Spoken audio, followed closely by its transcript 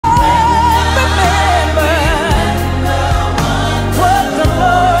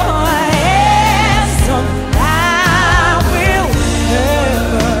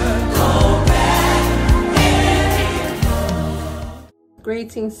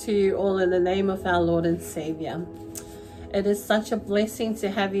Greetings to you all in the name of our Lord and Savior. It is such a blessing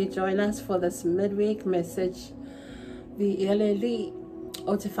to have you join us for this midweek message. Vi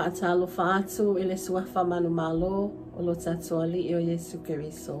o te whaatalo whaatu i le suafa manu malo o lo tatua li o Yesu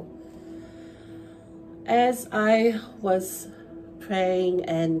Keriso. As I was praying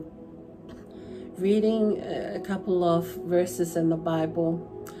and reading a couple of verses in the Bible,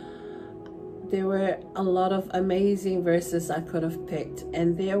 there were a lot of amazing verses I could have picked,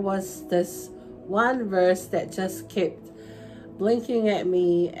 and there was this one verse that just kept blinking at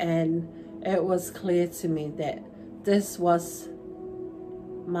me, and it was clear to me that this was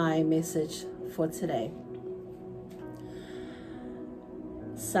my message for today.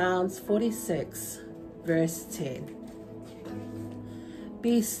 Psalms 46 verse 10.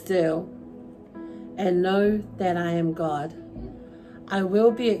 Be still and know that I am God. I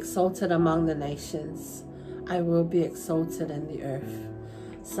will be exalted among the nations. I will be exalted in the earth.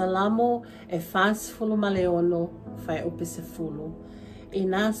 Salamo e fasfulu maleono fai upisefulu.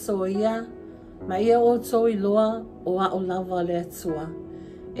 Ina soia ma ia o to iloa o a o lava le atua.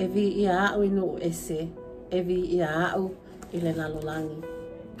 E vi ia au inu ese. E vi ia au i le lalolangi.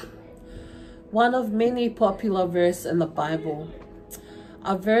 One of many popular verses in the Bible.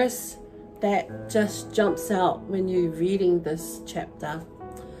 A verse that just jumps out when you're reading this chapter.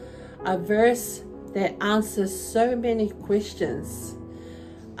 A verse that answers so many questions.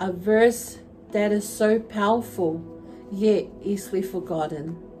 A verse that is so powerful, yet easily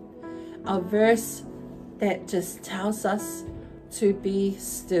forgotten. A verse that just tells us to be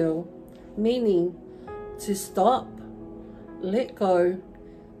still, meaning to stop, let go,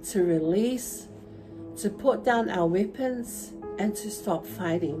 to release, to put down our weapons, and to stop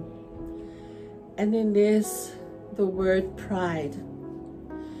fighting. And then there's the word pride.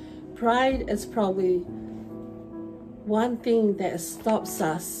 Pride is probably one thing that stops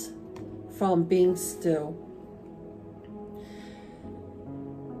us from being still.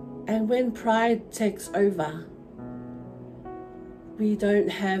 And when pride takes over, we don't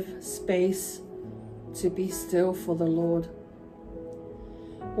have space to be still for the Lord.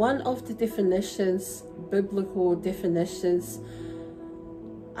 One of the definitions, biblical definitions,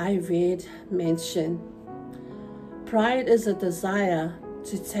 I read mention, pride is a desire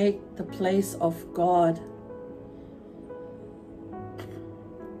to take the place of God.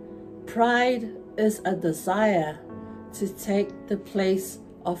 Pride is a desire to take the place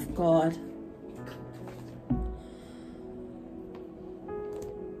of God.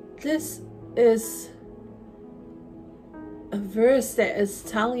 This is a verse that is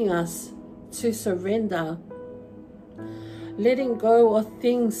telling us to surrender, letting go of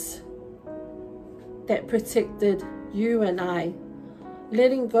things that protected you and I,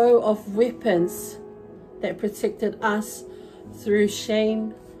 letting go of weapons that protected us through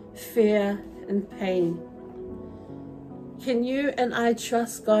shame, fear, and pain. Can you and I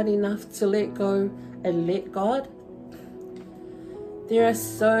trust God enough to let go and let God? There are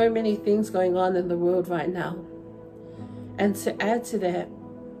so many things going on in the world right now. And to add to that,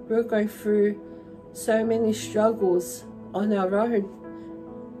 we're going through so many struggles on our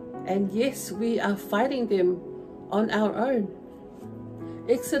own. And yes, we are fighting them on our own.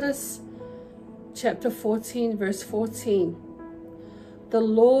 Exodus chapter 14 verse 14. The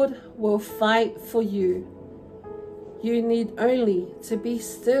Lord will fight for you. You need only to be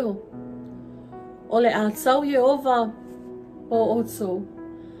still. Ole a tau Yehova o oto,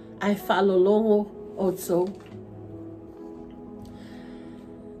 ai whaalolongo oto.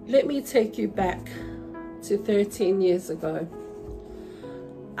 Let me take you back to 13 years ago.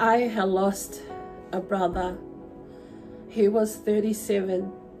 I had lost a brother. He was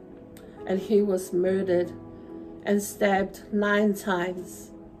 37 and he was murdered and stabbed 9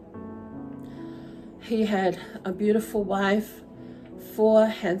 times. He had a beautiful wife, 4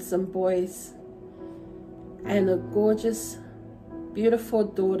 handsome boys, and a gorgeous, beautiful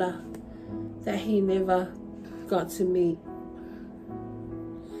daughter that he never got to meet.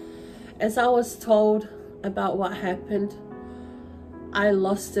 As I was told about what happened, I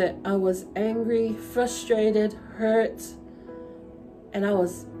lost it. I was angry, frustrated, hurt, and I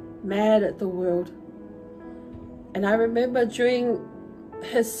was mad at the world. And I remember during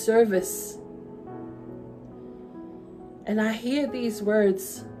his service, and I hear these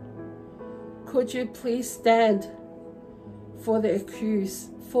words, could you please stand for the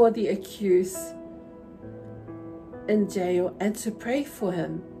accused in jail and to pray for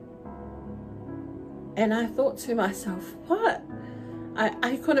him? And I thought to myself, what?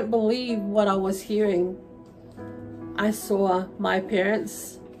 I couldn't believe what I was hearing. I saw my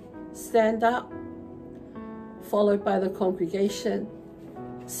parents stand up, followed by the congregation.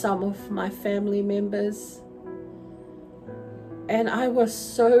 some of my family members. And I was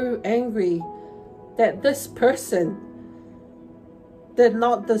so angry that this person did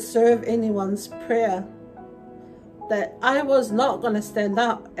not deserve anyone's prayer, that I was not going to stand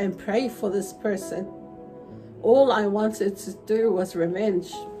up and pray for this person. All I wanted to do was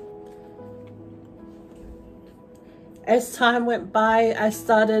revenge. As time went by, I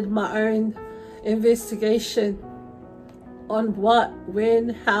started my own investigation on what, when,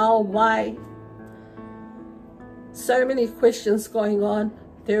 how, why. So many questions going on.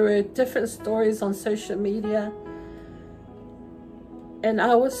 There were different stories on social media, and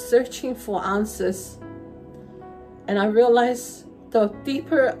I was searching for answers. And I realized the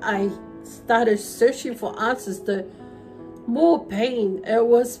deeper I started searching for answers, the more pain. It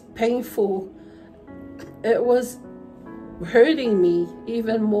was painful. It was hurting me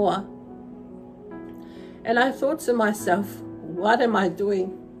even more. And I thought to myself, what am I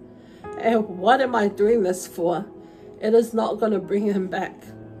doing? And what am I doing this for? It is not going to bring him back.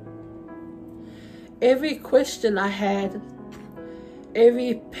 Every question I had,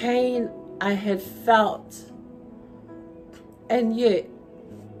 every pain I had felt, and yet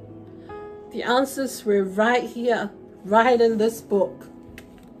the answers were right here, right in this book,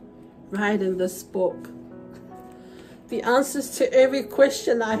 right in this book. The answers to every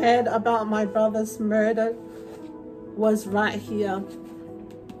question I had about my brother's murder was right here.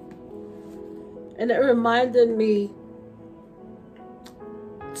 And it reminded me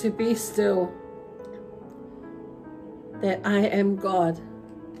to be still, that I am God.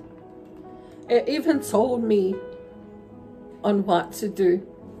 It even told me on what to do.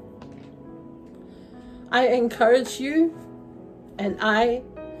 I encourage you, and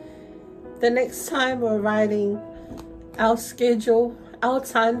the next time we're writing our schedule, our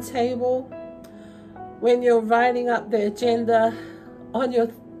timetable, when you're writing up the agenda on your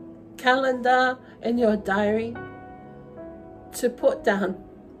calendar and your diary, to put down,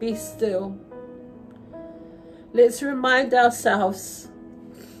 be still. Let's remind ourselves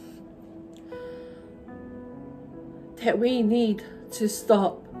that we need to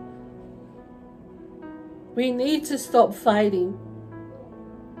stop. We need to stop fighting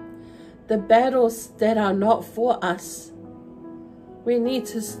the battles that are not for us. We need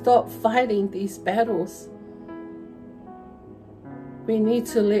to stop fighting these battles. We need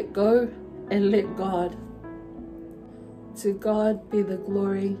to let go and let God. To God be the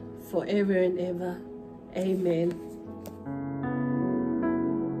glory forever and ever. Amen.